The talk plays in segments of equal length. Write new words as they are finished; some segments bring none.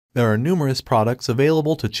There are numerous products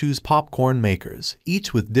available to choose popcorn makers,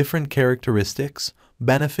 each with different characteristics,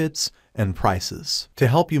 benefits, and prices. To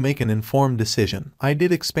help you make an informed decision, I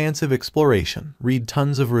did expansive exploration, read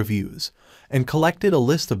tons of reviews, and collected a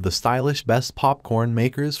list of the stylish best popcorn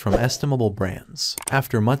makers from estimable brands.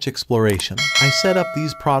 After much exploration, I set up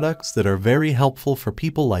these products that are very helpful for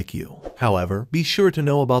people like you. However, be sure to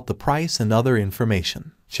know about the price and other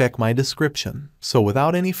information. Check my description. So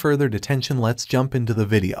without any further detention, let's jump into the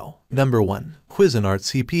video. Number 1. Cuisinart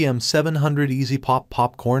CPM 700 EasyPop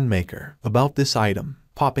Popcorn Maker. About this item: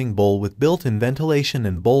 popping bowl with built-in ventilation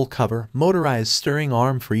and bowl cover, motorized stirring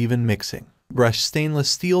arm for even mixing, brushed stainless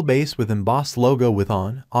steel base with embossed logo with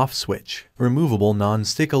on/off switch, removable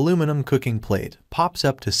non-stick aluminum cooking plate, pops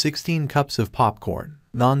up to 16 cups of popcorn,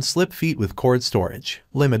 non-slip feet with cord storage,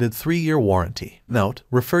 limited 3-year warranty. Note: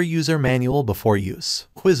 refer user manual before use.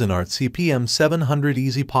 Cuisinart CPM 700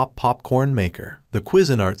 EasyPop Popcorn Maker. The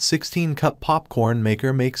Cuisinart 16-cup popcorn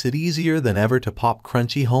maker makes it easier than ever to pop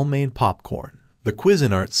crunchy homemade popcorn. The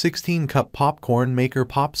Cuisinart 16-cup popcorn maker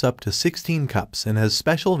pops up to 16 cups and has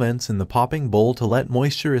special vents in the popping bowl to let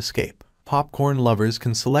moisture escape. Popcorn lovers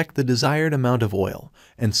can select the desired amount of oil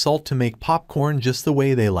and salt to make popcorn just the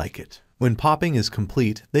way they like it. When popping is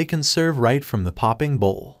complete, they can serve right from the popping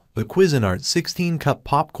bowl. The Cuisinart 16-cup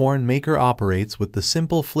popcorn maker operates with the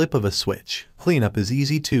simple flip of a switch. Cleanup is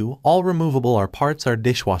easy too. All removable parts are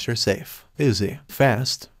dishwasher safe. Easy,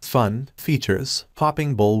 fast, fun. Features: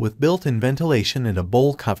 popping bowl with built-in ventilation and a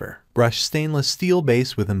bowl cover, brushed stainless steel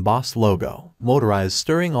base with embossed logo, motorized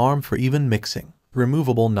stirring arm for even mixing,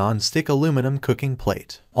 removable non-stick aluminum cooking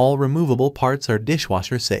plate. All removable parts are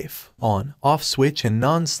dishwasher safe. On/off switch and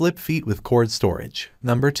non-slip feet with cord storage.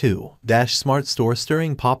 Number 2. SmartStore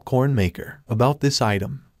Stirring Popcorn Maker. About this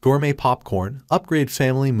item: gourmet popcorn, upgrade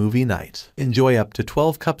family movie night. Enjoy up to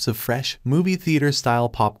 12 cups of fresh, movie theater style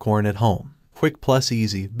popcorn at home. Quick plus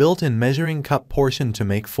easy, built-in measuring cup portion to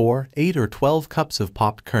make 4, 8 or 12 cups of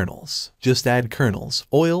popped kernels. Just add kernels,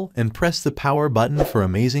 oil, and press the power button for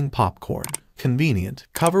amazing popcorn. Convenient.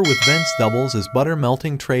 Cover with vents doubles as butter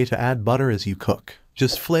melting tray to add butter as you cook.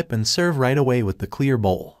 Just flip and serve right away with the clear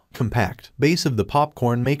bowl. Compact. Base of the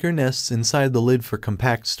popcorn maker nests inside the lid for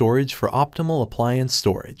compact storage for optimal appliance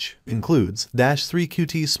storage. Includes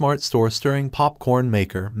 -3QT SmartStore Stirring Popcorn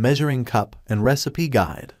Maker, Measuring Cup, and Recipe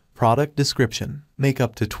Guide. Product description: make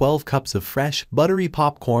up to 12 cups of fresh, buttery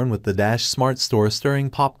popcorn with the SmartStore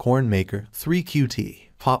Stirring Popcorn Maker 3QT.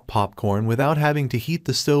 Pop popcorn without having to heat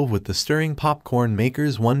the stove with the Stirring Popcorn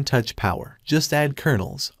Maker's one-touch power. Just add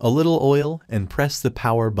kernels, a little oil, and press the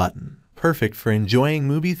power button. Perfect for enjoying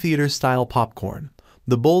movie theater-style popcorn.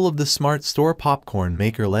 The bowl of the SmartStore Popcorn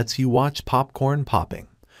Maker lets you watch popcorn popping,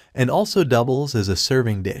 and also doubles as a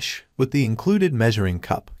serving dish. With the included measuring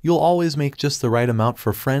cup, you'll always make just the right amount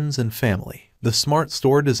for friends and family. The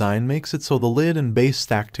SmartStore design makes it so the lid and base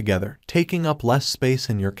stack together, taking up less space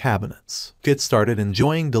in your cabinets. Get started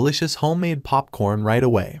enjoying delicious homemade popcorn right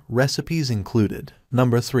away, recipes included.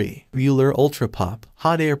 Number 3. Mueller Ultra Pop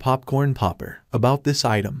Hot Air Popcorn Popper. About this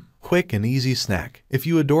item: quick and easy snack. If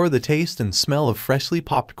you adore the taste and smell of freshly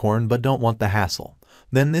popped corn but don't want the hassle,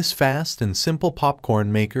 then this fast and simple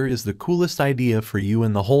popcorn maker is the coolest idea for you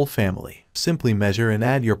and the whole family. Simply measure and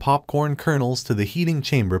add your popcorn kernels to the heating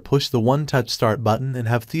chamber, push the one-touch start button, and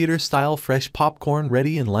have theater-style fresh popcorn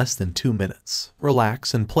ready in less than 2 minutes.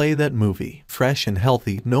 Relax and play that movie. Fresh and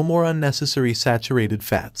healthy, no more unnecessary saturated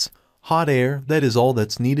fats. Hot air, that is all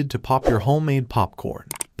that's needed to pop your homemade popcorn.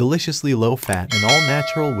 Deliciously low fat and all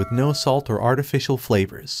natural with no salt or artificial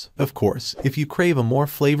flavors. Of course, if you crave a more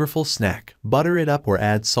flavorful snack, butter it up or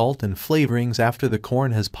add salt and flavorings after the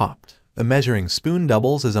corn has popped. The measuring spoon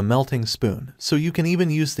doubles as a melting spoon, so you can even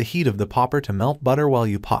use the heat of the popper to melt butter while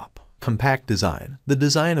you pop. Compact design. The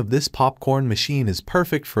design of this popcorn machine is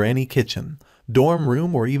perfect for any kitchen, dorm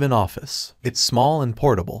room, or even office. It's small and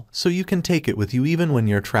portable, so you can take it with you even when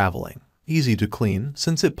you're traveling. Easy to clean,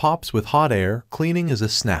 since it pops with hot air. Cleaning is a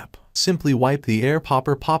snap. Simply wipe the air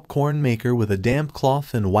popper popcorn maker with a damp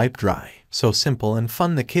cloth and wipe dry. So simple and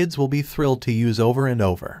fun, the kids will be thrilled to use over and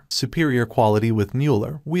over. Superior quality with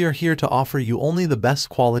Mueller. We are here to offer you only the best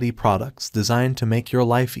quality products designed to make your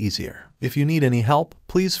life easier. If you need any help,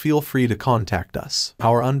 please feel free to contact us.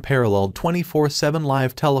 Our unparalleled 24/7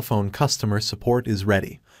 live telephone customer support is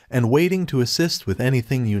ready and waiting to assist with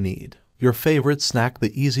anything you need. Your favorite snack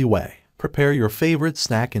the easy way. Prepare your favorite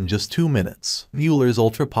snack in just 2 minutes. Mueller's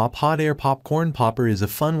Ultra Pop Hot Air Popcorn Popper is a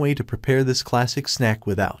fun way to prepare this classic snack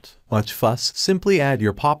without much fuss. Simply add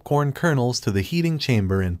your popcorn kernels to the heating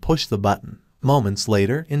chamber and push the button. Moments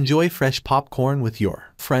later, enjoy fresh popcorn with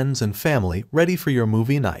your friends and family, ready for your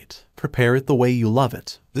movie night. Prepare it the way you love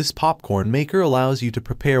it. This popcorn maker allows you to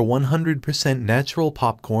prepare 100% natural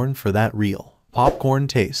popcorn for that real popcorn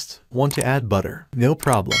taste. Want to add butter? No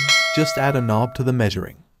problem. Just add a knob to the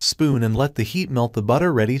measuring spoon and let the heat melt the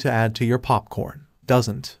butter ready to add to your popcorn.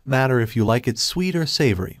 Doesn't matter if you like it sweet or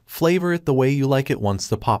savory. Flavor it the way you like it once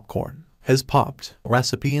the popcorn has popped.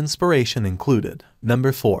 Recipe inspiration included.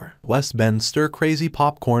 Number 4. West Bend Stir Crazy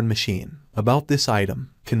Popcorn Machine. About this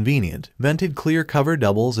item: convenient, vented clear cover,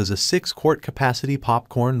 doubles as a 6-quart capacity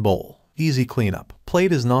popcorn bowl. Easy cleanup.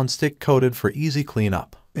 Plate is non-stick coated for easy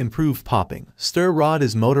cleanup. Improved popping. Stir rod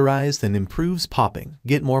is motorized and improves popping.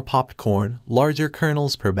 Get more popped corn, larger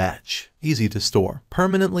kernels per batch. Easy to store.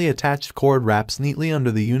 Permanently attached cord wraps neatly under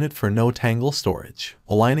the unit for no tangle storage.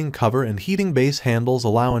 Aligning cover and heating base handles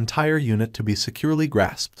allow entire unit to be securely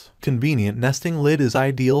grasped. Convenient nesting lid is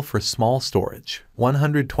ideal for small storage.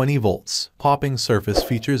 120 volts. Popping surface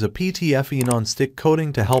features a PTFE non-stick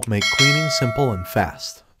coating to help make cleaning simple and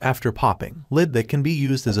fast. After popping, lid that can be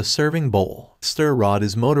used as a serving bowl. Stir rod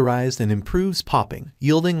is motorized and improves popping,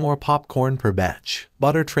 yielding more popcorn per batch.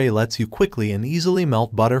 Butter tray lets you quickly and easily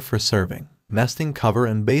melt butter for serving. Nesting cover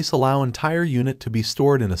and base allow entire unit to be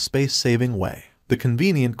stored in a space-saving way. The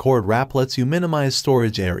convenient cord wrap lets you minimize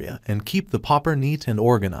storage area and keep the popper neat and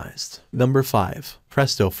organized. Number 5.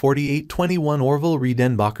 Presto 4821 Orville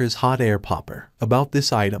Redenbacher's Hot Air Popper. About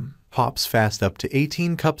this item: pops fast up to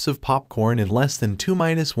 18 cups of popcorn in less than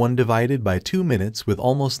 2-1 divided by 2 minutes with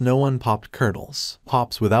almost no unpopped kernels.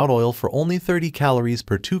 Pops without oil for only 30 calories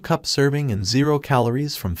per 2-cup serving and 0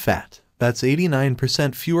 calories from fat. That's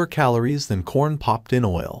 89% fewer calories than corn popped in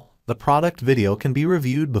oil. The product video can be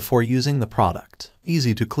reviewed before using the product.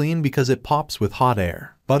 Easy to clean because it pops with hot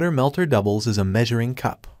air. Butter melter doubles as a measuring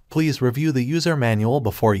cup. Please review the user manual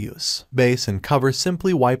before use. Base and cover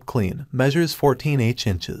simply wipe clean. Measures 14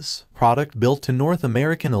 inches. Product built to North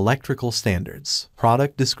American electrical standards.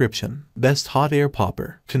 Product description: best hot air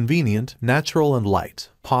popper. Convenient, natural and light.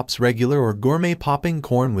 Pops regular or gourmet popping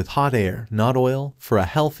corn with hot air, not oil, for a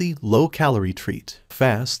healthy, low-calorie treat.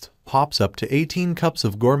 Fast. Pops up to 18 cups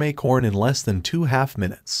of gourmet corn in less than 2.5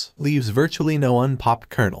 minutes. Leaves virtually no unpopped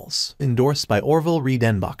kernels. Endorsed by Orville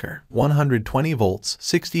Redenbacher. 120 volts,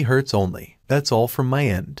 60 Hz only. That's all from my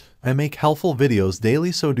end. I make helpful videos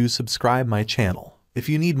daily, so do subscribe my channel. If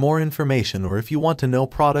you need more information or if you want to know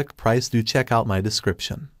product price, do check out my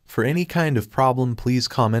description. For any kind of problem, please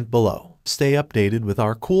comment below. Stay updated with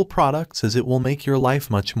our cool products as it will make your life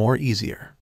much more easier.